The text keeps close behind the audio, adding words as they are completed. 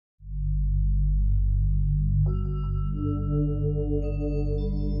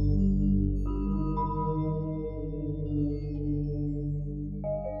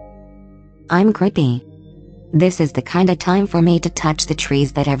I'm Creepy. This is the kinda time for me to touch the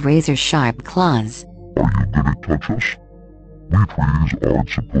trees that have razor-sharp claws. Are you gonna touch us? We trees aren't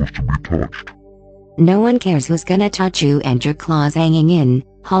supposed to be touched. No one cares who's gonna touch you and your claws hanging in.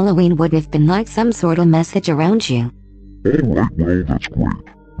 Halloween would have been like some sort of message around you. Alright, well that's great.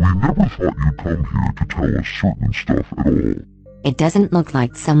 We never thought you'd come here to tell us certain stuff at all. It doesn't look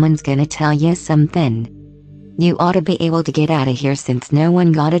like someone's gonna tell you something. You ought to be able to get out of here since no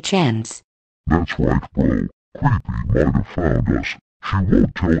one got a chance. That's right, bro. Creepy might have found us. She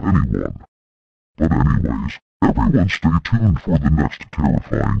won't tell anyone. But anyways, everyone stay tuned for the next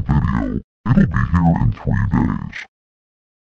terrifying video. It'll be here in 3 days.